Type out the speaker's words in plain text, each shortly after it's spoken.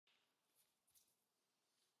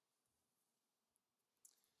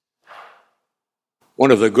One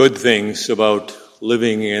of the good things about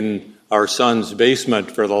living in our son's basement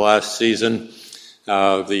for the last season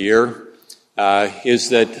of the year is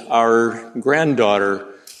that our granddaughter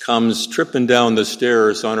comes tripping down the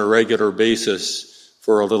stairs on a regular basis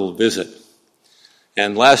for a little visit.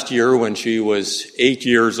 And last year, when she was 8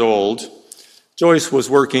 years old, Joyce was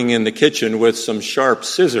working in the kitchen with some sharp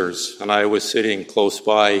scissors, and I was sitting close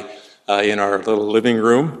by in our little living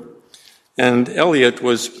room, and Elliot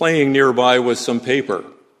was playing nearby with some paper.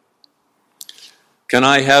 "Can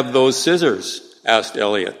I have those scissors?" asked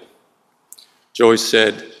Elliot. Joyce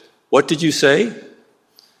said, "What did you say?"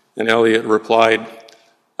 And Elliot replied,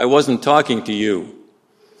 "I wasn't talking to you."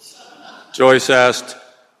 Joyce asked,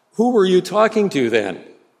 "Who were you talking to then?"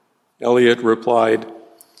 Elliot replied,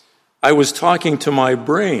 "I was talking to my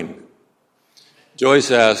brain." Joyce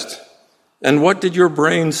asked, "And what did your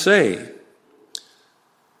brain say?"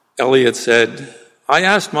 Elliot said, "I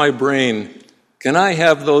asked my brain, 'Can I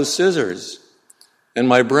have those scissors?' And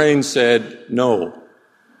my brain said, 'No.'"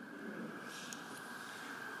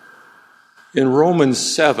 In Romans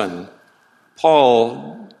 7,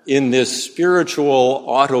 Paul, in this spiritual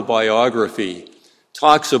autobiography,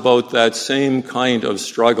 talks about that same kind of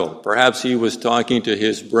struggle. Perhaps he was talking to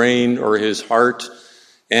his brain or his heart,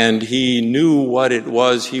 and he knew what it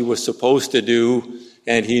was he was supposed to do,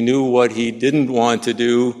 and he knew what he didn't want to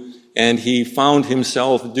do, and he found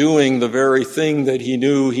himself doing the very thing that he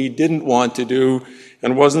knew he didn't want to do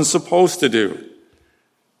and wasn't supposed to do.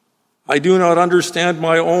 "I do not understand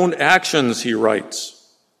my own actions," he writes,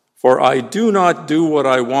 "for I do not do what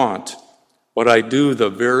I want, but I do the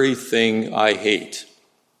very thing I hate."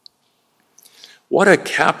 What a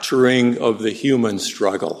capturing of the human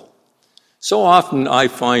struggle. So often I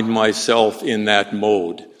find myself in that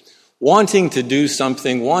mode, wanting to do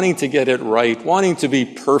something, wanting to get it right, wanting to be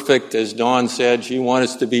perfect, as Dawn said, she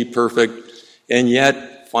wants to be perfect, and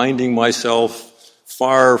yet finding myself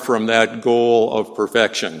far from that goal of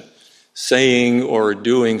perfection, saying or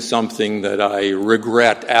doing something that I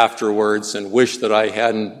regret afterwards and wish that I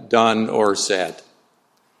hadn't done or said.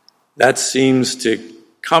 That seems to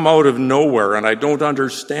come out of nowhere, and I don't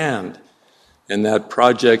understand. And that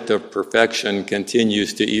project of perfection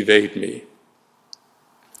continues to evade me.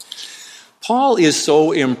 Paul is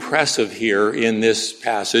so impressive here in this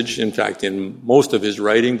passage, in fact, in most of his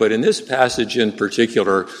writing, but in this passage in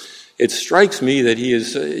particular, it strikes me that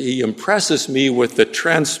he impresses me with the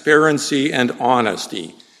transparency and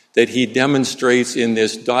honesty that he demonstrates in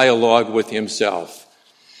this dialogue with himself.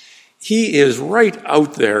 He is right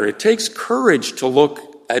out there. It takes courage to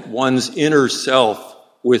look at one's inner self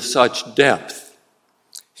with such depth.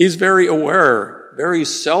 He's very aware, very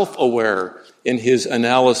self-aware in his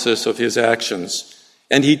analysis of his actions,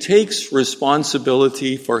 and he takes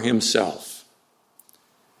responsibility for himself.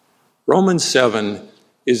 Romans 7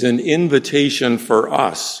 is an invitation for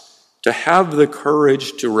us to have the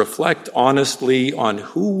courage to reflect honestly on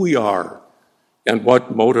who we are and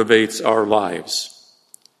what motivates our lives.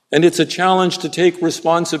 And it's a challenge to take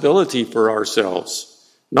responsibility for ourselves,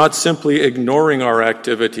 not simply ignoring our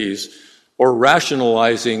activities or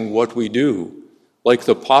rationalizing what we do, like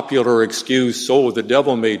the popular excuse, "So the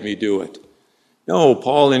devil made me do it." No,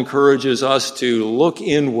 Paul encourages us to look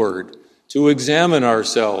inward, to examine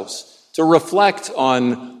ourselves, to reflect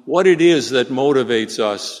on what it is that motivates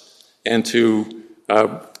us, and to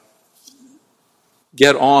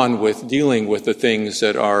get on with dealing with the things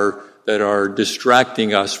that are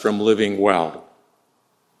distracting us from living well.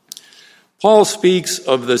 Paul speaks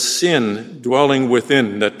of the sin dwelling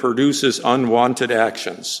within that produces unwanted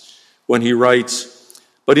actions when he writes,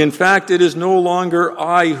 "But in fact it is no longer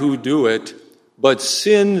I who do it, but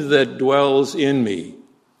sin that dwells in me."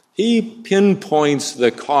 He pinpoints the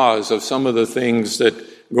cause of some of the things that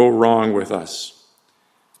go wrong with us.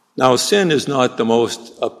 Now, sin is not the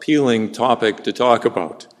most appealing topic to talk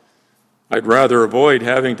about. I'd rather avoid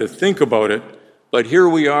having to think about it, but here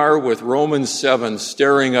we are with Romans 7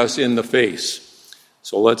 staring us in the face.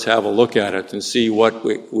 So let's have a look at it and see what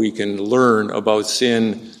we can learn about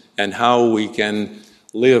sin and how we can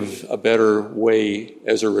live a better way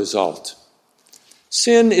as a result.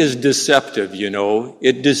 Sin is deceptive, you know.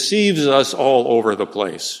 It deceives us all over the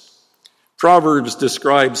place. Proverbs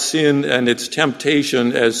describes sin and its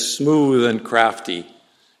temptation as smooth and crafty.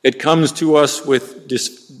 It comes to us with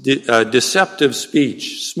deceptive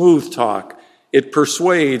speech, smooth talk. It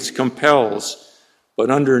persuades, compels,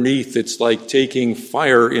 but underneath it's like taking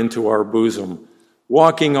fire into our bosom,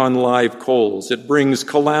 walking on live coals. It brings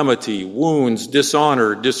calamity, wounds,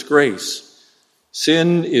 dishonor, disgrace.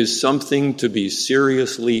 Sin is something to be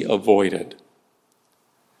seriously avoided.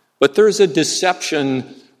 But there's a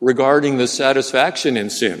deception regarding the satisfaction in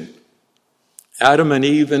sin. Adam and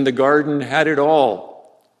Eve in the garden had it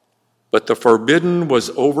all, but the forbidden was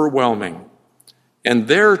overwhelming, and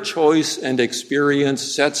their choice and experience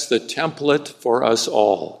sets the template for us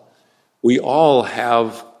all. We all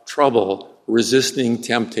have trouble resisting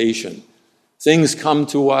temptation. Things come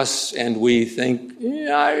to us and we think,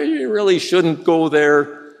 I really shouldn't go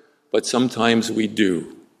there, but sometimes we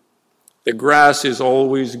do. The grass is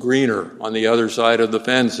always greener on the other side of the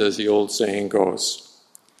fence, as the old saying goes.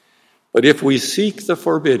 But if we seek the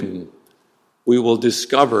forbidden, we will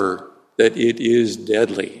discover that it is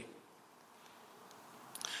deadly.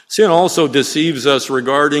 Sin also deceives us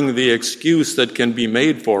regarding the excuse that can be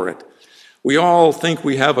made for it. We all think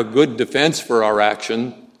we have a good defense for our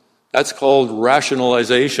action. That's called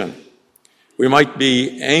rationalization. We might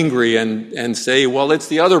be angry and say, well, it's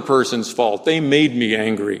the other person's fault. They made me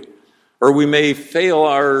angry. Or we may fail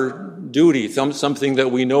our duty, something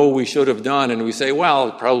that we know we should have done, and we say, well,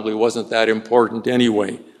 it probably wasn't that important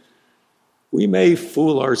anyway. We may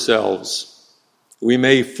fool ourselves. We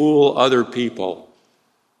may fool other people,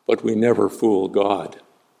 but we never fool God.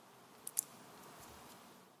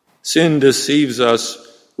 Sin deceives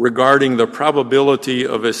us regarding the probability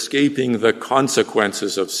of escaping the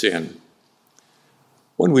consequences of sin.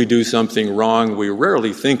 When we do something wrong, we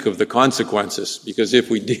rarely think of the consequences, because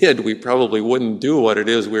if we did, we probably wouldn't do what it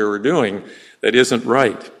is we were doing that isn't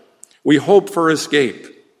right. We hope for escape.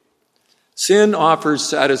 Sin offers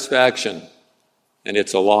satisfaction, and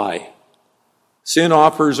it's a lie. Sin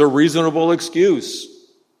offers a reasonable excuse,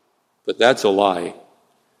 but that's a lie.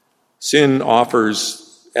 Sin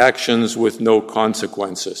offers actions with no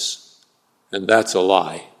consequences, and that's a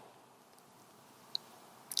lie.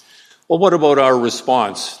 Well, what about our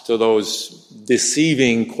response to those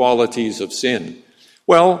deceiving qualities of sin?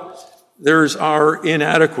 Well, there's our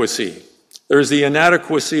inadequacy. There's the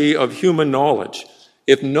inadequacy of human knowledge.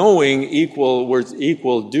 If knowing was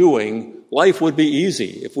equal doing, life would be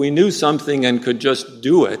easy. If we knew something and could just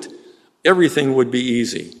do it, everything would be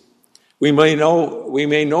easy. We may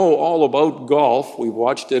know all about golf. We've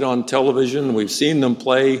watched it on television. We've seen them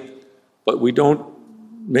play, but we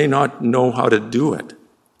may not know how to do it.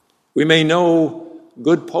 We may know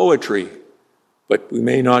good poetry, but we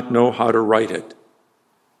may not know how to write it.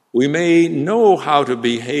 We may know how to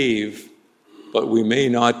behave, but we may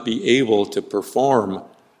not be able to perform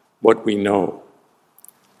what we know.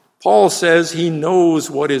 Paul says he knows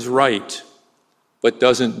what is right, but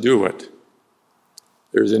doesn't do it.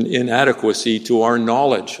 There's an inadequacy to our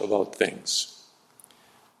knowledge about things.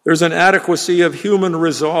 There's an adequacy of human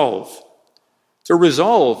resolve. To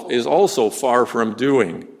resolve is also far from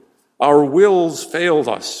doing. Our wills failed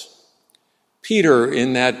us. Peter,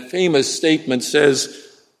 in that famous statement,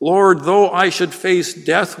 says, Lord, though I should face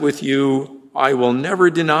death with you, I will never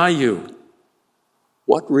deny you.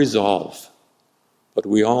 What resolve? But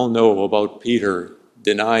we all know about Peter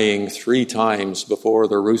denying 3 times before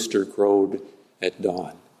the rooster crowed at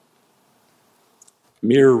dawn.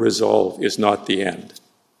 Mere resolve is not the end.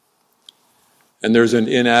 And there's an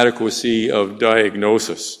inadequacy of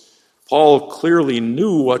diagnosis. Paul clearly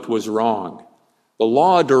knew what was wrong. The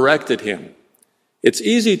law directed him. It's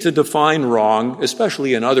easy to define wrong,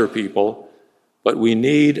 especially in other people, but we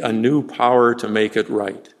need a new power to make it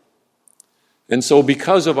right. And so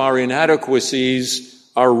because of our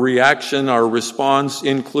inadequacies, our reaction, our response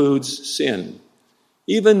includes sin.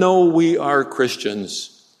 Even though we are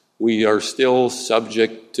Christians, we are still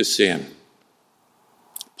subject to sin.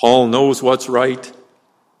 Paul knows what's right.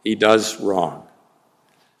 He does wrong.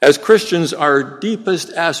 As Christians, our deepest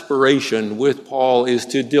aspiration with Paul is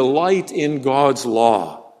to delight in God's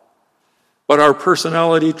law. But our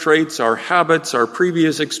personality traits, our habits, our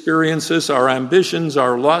previous experiences, our ambitions,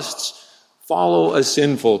 our lusts follow a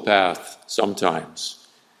sinful path sometimes.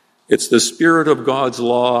 It's the spirit of God's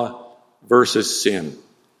law versus sin.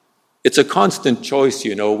 It's a constant choice,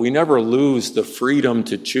 We never lose the freedom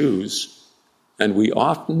to choose, and we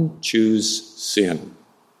often choose sin.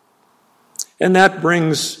 And that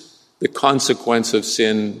brings the consequence of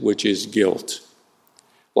sin, which is guilt.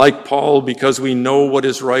 Like Paul, because we know what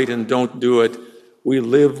is right and don't do it, we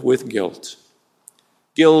live with guilt.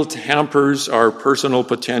 Guilt hampers our personal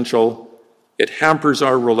potential. It hampers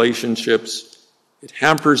our relationships. It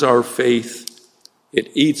hampers our faith.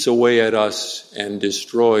 It eats away at us and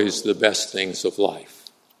destroys the best things of life.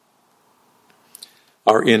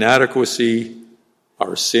 Our inadequacy,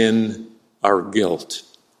 our sin, our guilt.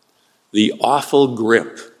 The awful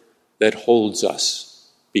grip that holds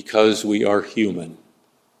us because we are human.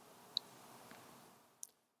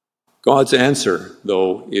 God's answer,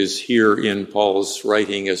 though, is here in Paul's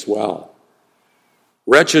writing as well.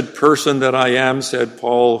 Wretched person that I am, said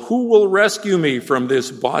Paul, who will rescue me from this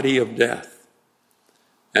body of death?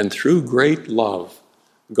 And through great love,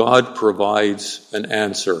 God provides an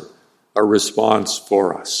answer, a response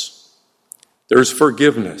for us. There's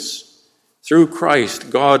forgiveness. Through Christ,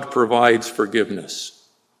 God provides forgiveness.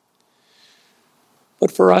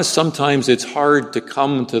 But for us, sometimes it's hard to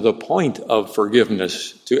come to the point of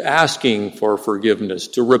forgiveness, to asking for forgiveness,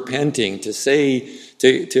 to repenting, to say,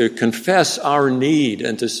 to confess our need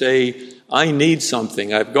and to say, I need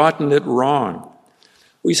something, I've gotten it wrong.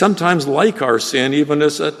 We sometimes like our sin even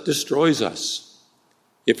as it destroys us.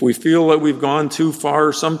 If we feel that we've gone too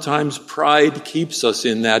far, sometimes pride keeps us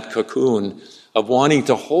in that cocoon of wanting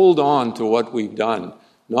to hold on to what we've done,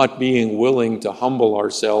 not being willing to humble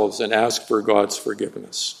ourselves and ask for God's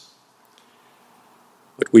forgiveness.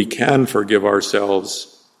 But we can forgive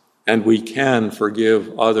ourselves, and we can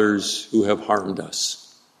forgive others who have harmed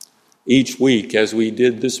us. Each week, as we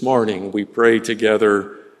did this morning, we pray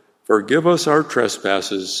together, forgive us our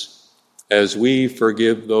trespasses, as we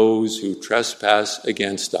forgive those who trespass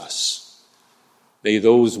against us. May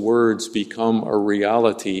those words become a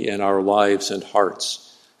reality in our lives and hearts,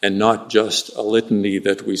 and not just a litany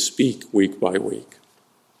that we speak week by week.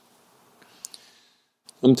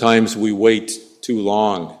 Sometimes we wait too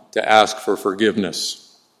long to ask for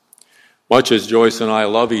forgiveness. Much as Joyce and I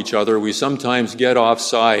love each other, we sometimes get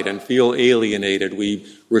offside and feel alienated. We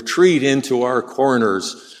retreat into our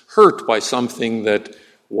corners, hurt by something that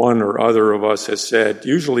one or other of us has said.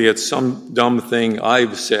 Usually it's some dumb thing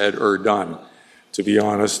I've said or done, to be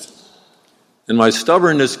honest. And my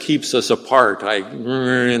stubbornness keeps us apart.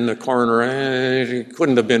 In the corner, it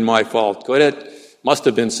couldn't have been my fault, could it? Must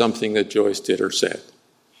have been something that Joyce did or said.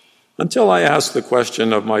 Until I ask the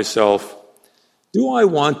question of myself, do I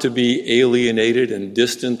want to be alienated and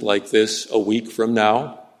distant like this a week from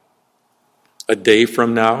now? A day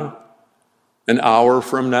from now? An hour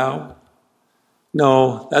from now?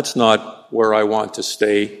 No, that's not where I want to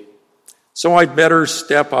stay. So I'd better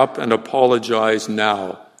step up and apologize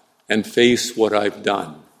now and face what I've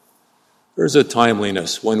done. There's a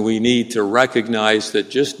timeliness when we need to recognize that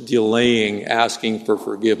just delaying asking for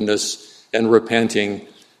forgiveness and repenting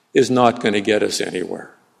is not going to get us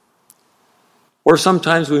anywhere. Or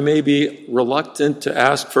sometimes we may be reluctant to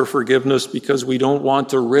ask for forgiveness because we don't want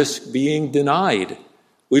to risk being denied.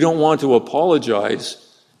 We don't want to apologize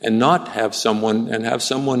and have someone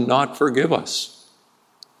not forgive us.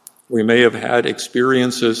 We may have had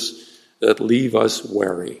experiences that leave us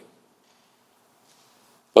wary.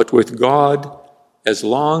 But with God, as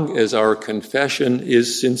long as our confession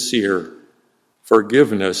is sincere,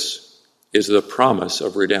 forgiveness is the promise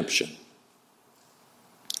of redemption.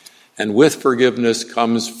 And with forgiveness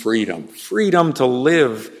comes freedom. Freedom to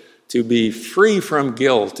live, to be free from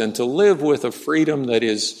guilt, and to live with a freedom that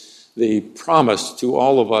is the promise to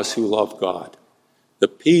all of us who love God. The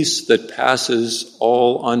peace that passes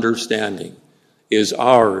all understanding is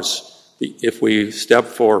ours if we step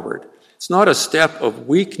forward. It's not a step of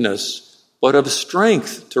weakness, but of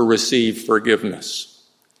strength to receive forgiveness.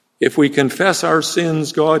 If we confess our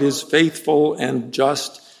sins, God is faithful and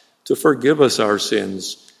just to forgive us our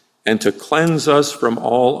sins and to cleanse us from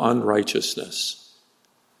all unrighteousness.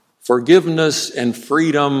 Forgiveness and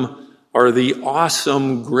freedom are the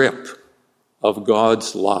awesome grip of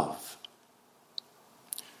God's love.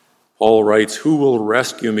 Paul writes, who will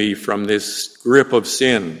rescue me from this grip of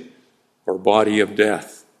sin or body of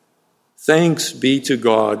death? Thanks be to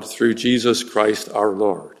God through Jesus Christ our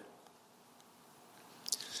Lord.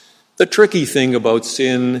 The tricky thing about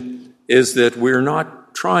sin is that we're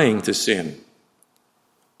not trying to sin.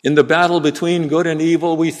 In the battle between good and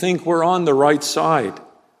evil, we think we're on the right side,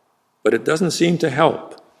 but it doesn't seem to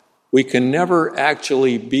help. We can never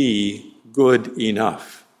actually be good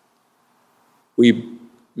enough. We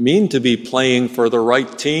mean to be playing for the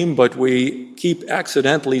right team, but we keep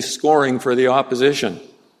accidentally scoring for the opposition.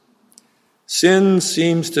 Sin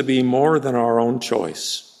seems to be more than our own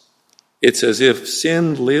choice. It's as if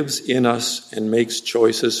sin lives in us and makes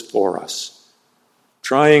choices for us.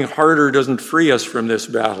 Trying harder doesn't free us from this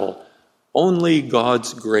battle. Only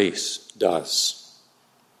God's grace does.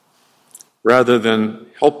 Rather than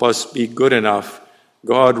help us be good enough,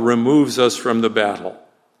 God removes us from the battle.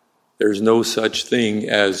 There's no such thing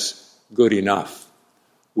as good enough.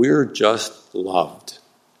 We're just loved.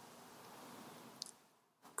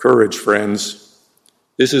 Courage, friends.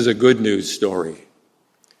 This is a good news story.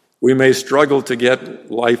 We may struggle to get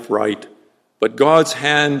life right, but God's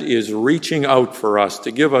hand is reaching out for us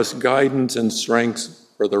to give us guidance and strength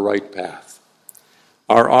for the right path.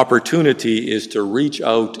 Our opportunity is to reach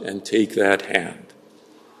out and take that hand.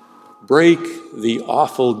 break the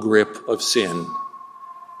awful grip of sin.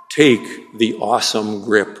 Take the awesome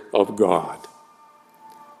grip of God.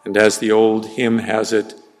 And as the old hymn has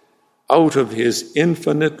it, out of his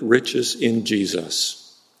infinite riches in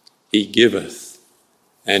Jesus, he giveth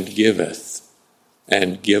and giveth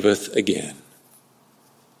and giveth again.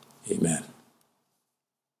 Amen.